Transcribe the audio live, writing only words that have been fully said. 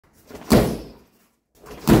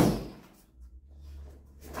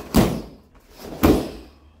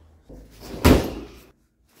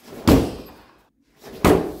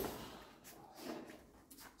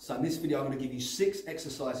So in this video, I'm going to give you 6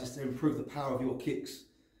 exercises to improve the power of your kicks.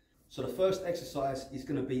 So the first exercise is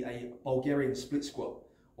going to be a Bulgarian split squat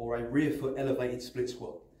or a rear foot elevated split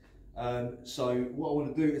squat. So what I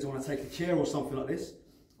want to do is I want to take a chair or something like this.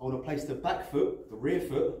 I want to place the back foot, the rear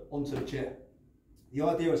foot, onto the chair. The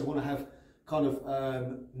idea is I want to have kind of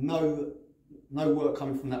no work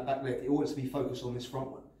coming from that back leg. It wants to be focused on this front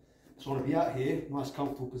one. So I want to be out here, nice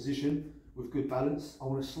comfortable position with good balance. I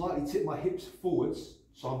want to slightly tip my hips forwards.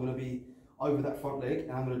 So I'm going to be over that front leg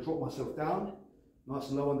and I'm going to drop myself down, nice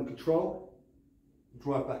and low under control,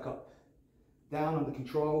 drive back up. Down under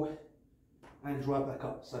control and drive back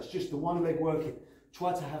up. So it's just the one leg working.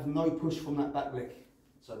 Try to have no push from that back leg.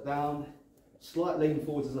 So down, slight lean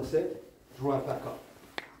forwards as I said, drive back up.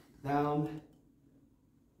 Down,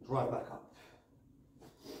 drive back up.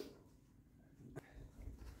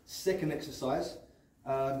 Second exercise,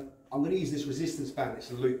 I'm going to use this resistance band.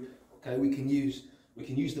 It's a loop. Okay, we can use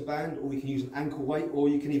the band, or we can use an ankle weight, or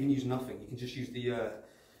you can even use nothing. You can just use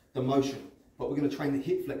the motion. But we're going to train the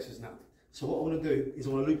hip flexors now. So what I want to do is I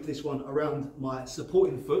want to loop this one around my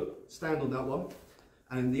supporting foot, stand on that one,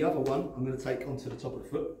 and the other one I'm going to take onto the top of the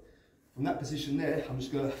foot. From that position there, I'm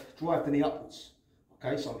just going to drive the knee upwards.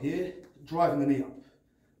 Okay, so I'm here, driving the knee up,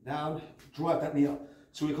 down, drive that knee up.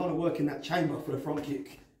 So we're kind of working that chamber for the front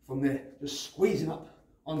kick from there, just squeezing up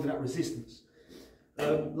under that resistance.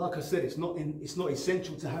 Like I said, it's not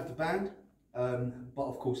essential to have the band, but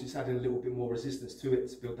of course it's adding a little bit more resistance to it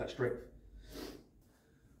to build that strength.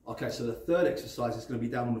 Okay, so the third exercise is going to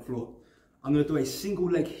be down on the floor. I'm going to do a single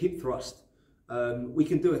leg hip thrust. We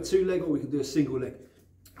can do a 2-leg or we can do a single leg.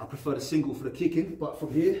 I prefer the single for the kicking, but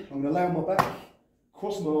from here I'm going to lay on my back,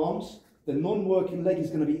 cross my arms. The non-working leg is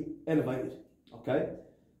going to be elevated. Okay,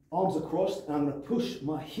 arms are crossed, and I'm going to push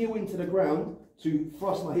my heel into the ground to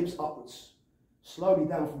thrust my hips upwards. Slowly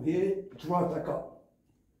down from here, drive back up.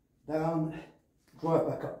 Down, drive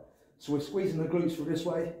back up. So we're squeezing the glutes from this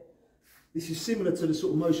way. This is similar to the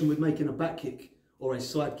sort of motion we're making a back kick or a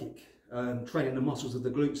side kick, training the muscles of the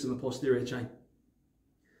glutes and the posterior chain.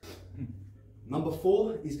 Number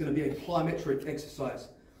 4 is going to be a plyometric exercise.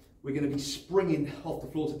 We're going to be springing off the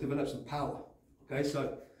floor to develop some power. Okay,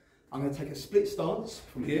 so I'm going to take a split stance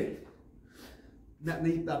from here.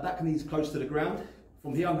 That back knee is close to the ground.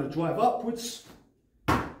 From here I'm going to drive upwards,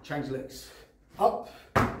 change legs, up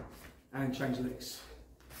and change legs.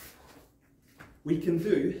 We can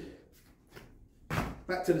do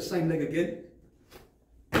back to the same leg again,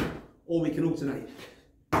 or we can alternate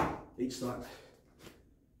each side.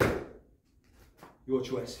 Your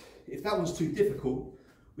choice. If that one's too difficult,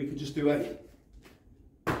 we could just do a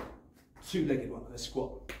 2-legged one, a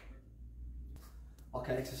squat.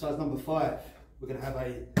 Okay, exercise number 5. We're going to have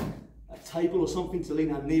a table or something to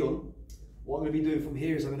lean our knee on. What I'm going to be doing from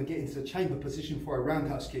here is I'm going to get into the chamber position for a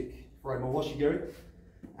roundhouse kick, for a mawashi geri.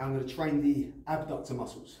 And I'm going to train the abductor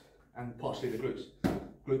muscles and partially the glutes,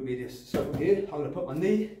 glute medius. So from here, I'm going to put my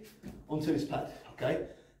knee onto this pad. Okay.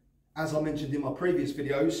 As I mentioned in my previous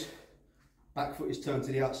videos, back foot is turned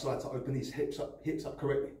to the outside to open these hips up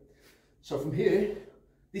correctly. So from here,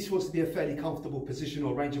 this wants to be a fairly comfortable position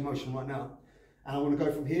or range of motion right now. And I want to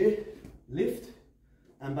go from here, lift,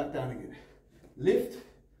 and back down again. Lift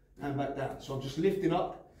and back down. So I'm just lifting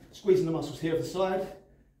up, squeezing the muscles here of the side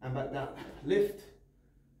and back down. Lift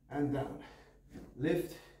and down.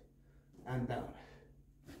 Lift and down.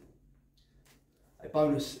 A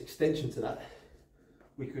bonus extension to that,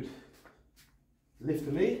 we could lift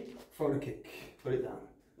the knee, throw the kick, put it down.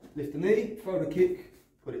 Lift the knee, throw the kick,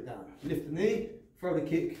 put it down. Lift the knee, throw the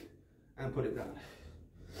kick and put it down.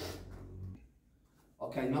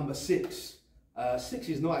 Okay, number 6. 6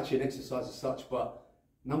 is not actually an exercise as such, but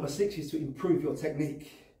number 6 is to improve your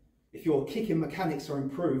technique. If your kicking mechanics are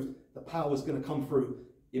improved, the power is going to come through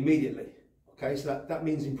immediately. Okay, so that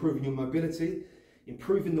means improving your mobility,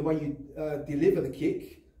 improving the way you deliver the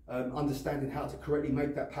kick, understanding how to correctly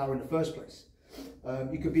make that power in the first place.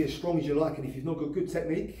 You could be as strong as you like, and if you've not got good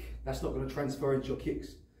technique, that's not going to transfer into your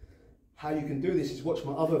kicks. How you can do this is watch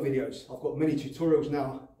my other videos. I've got many tutorials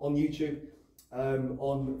now on YouTube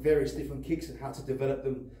on various different kicks and how to develop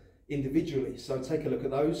them individually. So take a look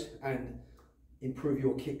at those and improve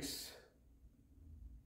your kicks